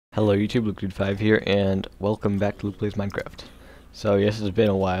Hello YouTube, LukeDude5 here, and welcome back to Luke Plays Minecraft. So yes, it's been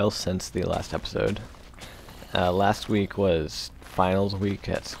a while since the last episode. Last week was finals week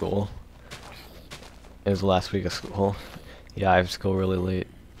at school. It was the last week of school. Yeah, I have school really late.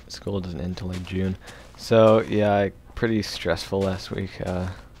 School doesn't end until like June. So yeah, pretty stressful last week.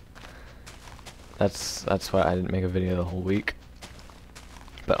 That's why I didn't make a video the whole week.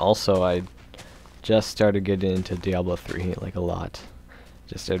 But also I just started getting into Diablo 3 like a lot.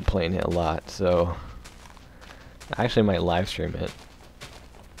 Just started playing it a lot, so I actually might live stream it.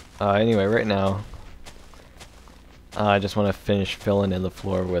 Anyway, right now, I just want to finish filling in the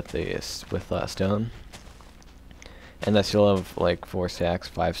floor with stone, and I still have like 4 stacks,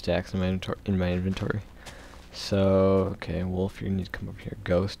 5 stacks in my inventory. So okay, Wolf, you need to come over here.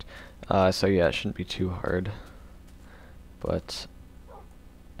 Ghost. So yeah, it shouldn't be too hard. But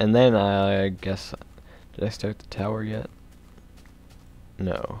and then I guess, did I start the tower yet?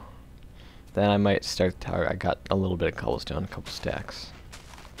 No. Then I might start the tower. I got a little bit of cobblestone, a couple stacks.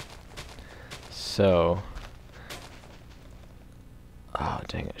 So, oh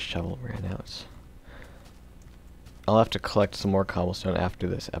dang it, shovel ran out. I'll have to collect some more cobblestone after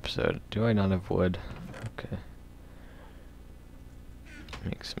this episode. Do I not have wood? Okay.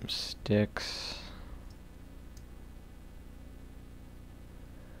 Make some sticks.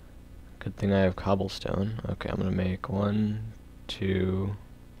 Good thing I have cobblestone. Okay, I'm gonna make 1, 2,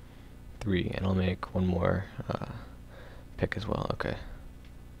 3, and I'll make one more pick as well. Okay.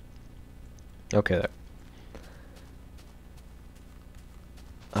 Okay, there.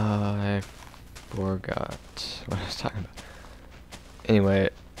 I forgot what I was talking about. Anyway,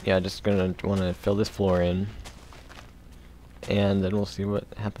 yeah, just gonna want to fill this floor in, and then we'll see what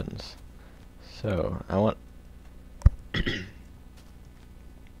happens. So I want.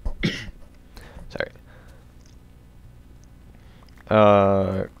 Sorry.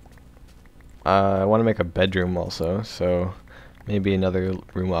 I want to make a bedroom also, so maybe another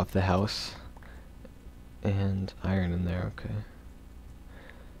room off the house. And iron in there, okay.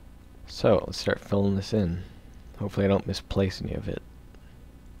 So, let's start filling this in. Hopefully I don't misplace any of it.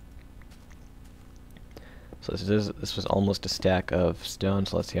 So this was almost a stack of stone,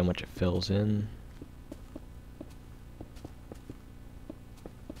 so let's see how much it fills in.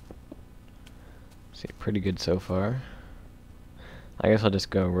 See, pretty good so far. I guess I'll just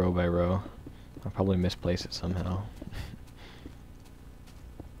go row by row. I'll probably misplace it somehow.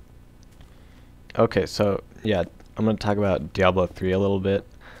 Okay, so yeah, I'm gonna talk about Diablo 3 a little bit.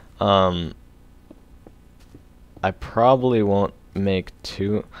 I probably won't make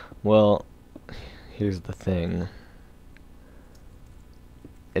too well. Here's the thing.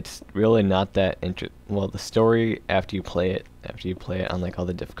 It's really not that well, the story after you play it on like all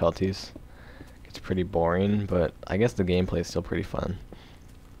the difficulties, it's pretty boring, but I guess the gameplay is still pretty fun.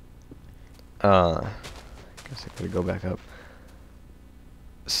 Guess I could go back up.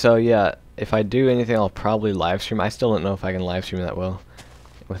 So yeah, if I do anything, I'll probably live stream. I still don't know if I can live stream that well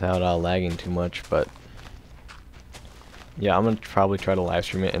without lagging too much, but yeah, I'm gonna probably try to live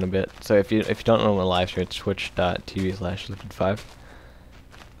stream it in a bit. So if you don't know my live stream, it's twitch.tv/LukeDude5,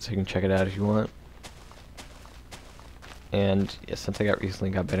 so you can check it out if you want. And yeah, since I recently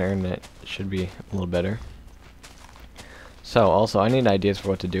got better internet, it should be a little better. So also, I need ideas for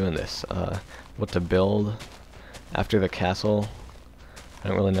what to do in this. What to build after the castle. I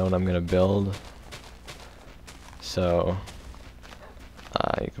don't really know what I'm gonna build. So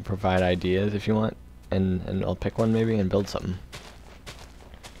you can provide ideas if you want, and I'll pick one maybe and build something.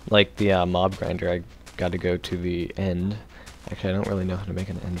 Like the mob grinder, I got to go to the end. Actually, I don't really know how to make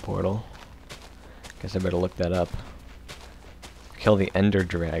an end portal. Guess I better look that up. Kill the ender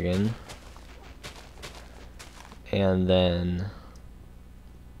dragon, and then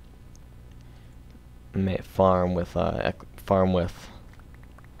farm with make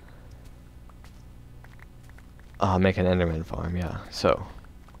an enderman farm. Yeah. So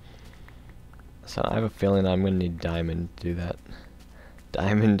I have a feeling I'm gonna need diamond to do that.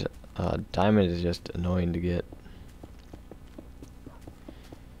 Diamond is just annoying to get.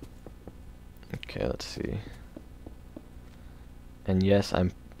 Okay, let's see. And yes,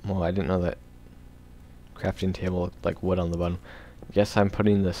 well, I didn't know that crafting table looked like wood on the bottom. Yes, I'm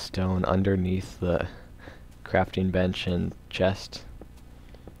putting the stone underneath the crafting bench and chest,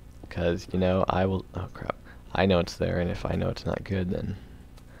 because you know oh crap, I know it's there, and if I know it's not good, then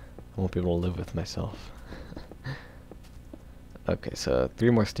I won't be able to live with myself. Okay, so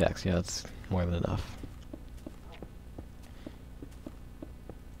 3 more stacks. Yeah, that's more than enough.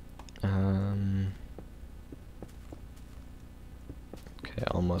 Okay,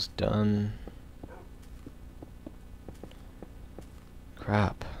 almost done.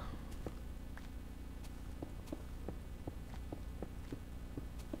 Crap.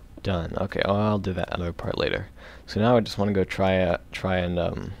 Done. Okay, oh, I'll do that other part later. So now I just want to go try and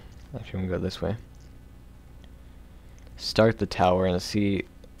actually I'm gonna go this way. Start the tower and see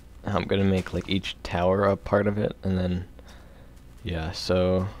how I'm gonna make like each tower a part of it, and then yeah,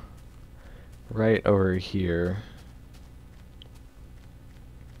 so right over here,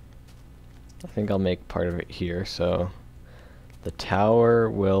 I think I'll make part of it here. So the tower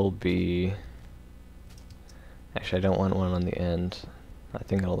will be, actually I don't want one on the end. I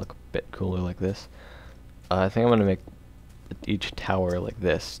think it'll look a bit cooler like this. I think I'm gonna make each tower like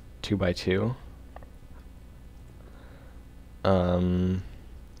this, 2 by 2. Then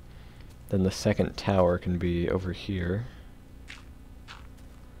the second tower can be over here.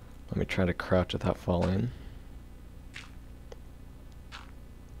 Let me try to crouch without falling.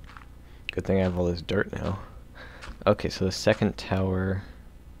 Good thing I have all this dirt now. Okay, so the second tower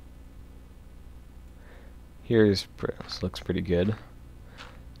here is this looks pretty good.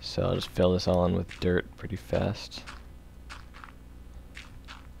 So I'll just fill this all in with dirt pretty fast.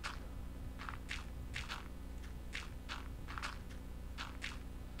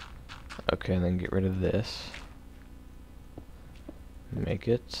 Okay, and then get rid of this. Make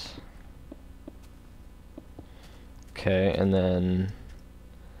it. Okay, and then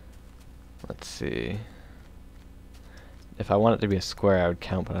let's see. If I want it to be a square, I would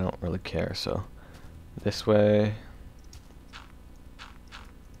count, but I don't really care. So this way.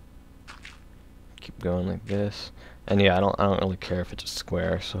 Keep going like this. And yeah, I don't really care if it's a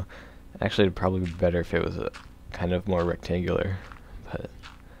square. So actually, it'd probably be better if it was a kind of more rectangular, but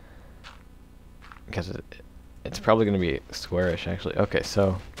because it's probably going to be squarish actually. Okay,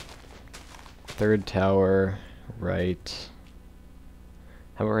 so third tower right.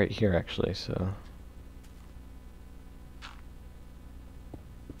 How about right here actually? So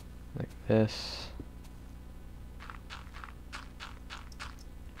like this.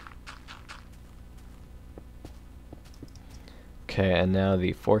 Okay, and now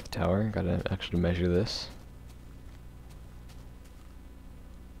the fourth tower. Gotta actually measure this.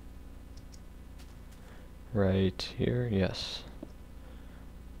 Right here, yes.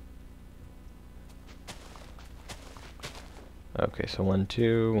 Okay, so 1,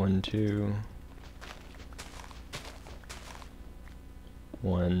 2, 1, 2.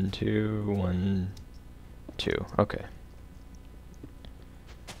 1, 2, 1, 2. Okay.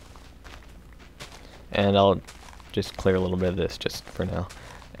 And I'll just clear a little bit of this just for now.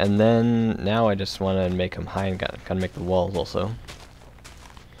 And then now I just want to make them high and gotta make the walls also.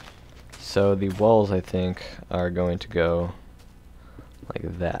 So the walls I think are going to go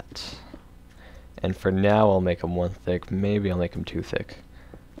like that. And for now I'll make them 1 thick, maybe I'll make them 2 thick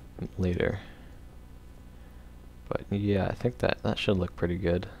later. But yeah, I think that should look pretty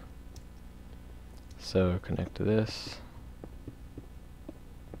good. So connect to this.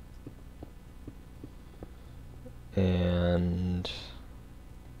 And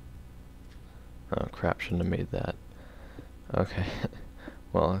oh crap, shouldn't have made that. Okay.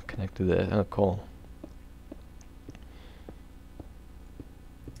 Well, I'll connect to this. Oh, cool.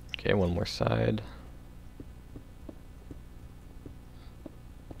 Okay, one more side.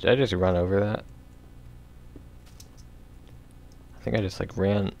 Did I just run over that? I think I just like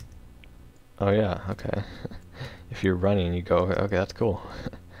ran. Oh yeah, okay. If you're running, you go over. Okay, that's cool.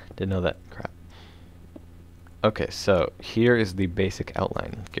 Didn't know that. Crap. Okay, so here is the basic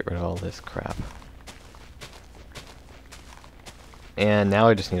outline. Get rid of all this crap. And now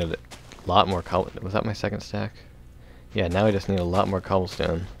I just need a lot more cobblestone. Was that my second stack? Yeah, now I just need a lot more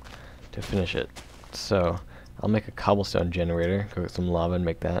cobblestone to finish it. So I'll make a cobblestone generator, go get some lava and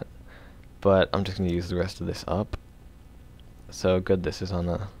make that. But I'm just going to use the rest of this up. So good, this is on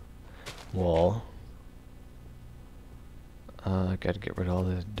the wall. I gotta get rid of all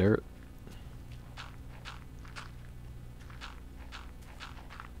this dirt.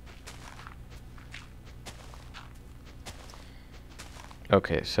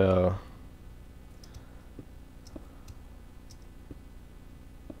 Okay, so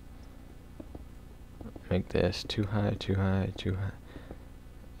make this too high, too high, too high.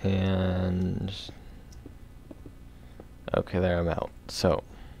 And okay, there, I'm out. So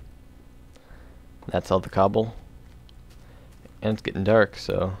that's all the cobble. And it's getting dark,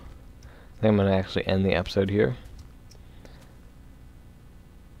 so I think I'm gonna actually end the episode here.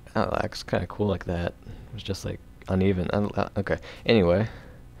 Oh, that's kind of cool like that. It was just like uneven. Okay. Anyway,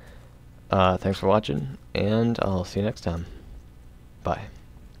 thanks for watching, and I'll see you next time. Bye.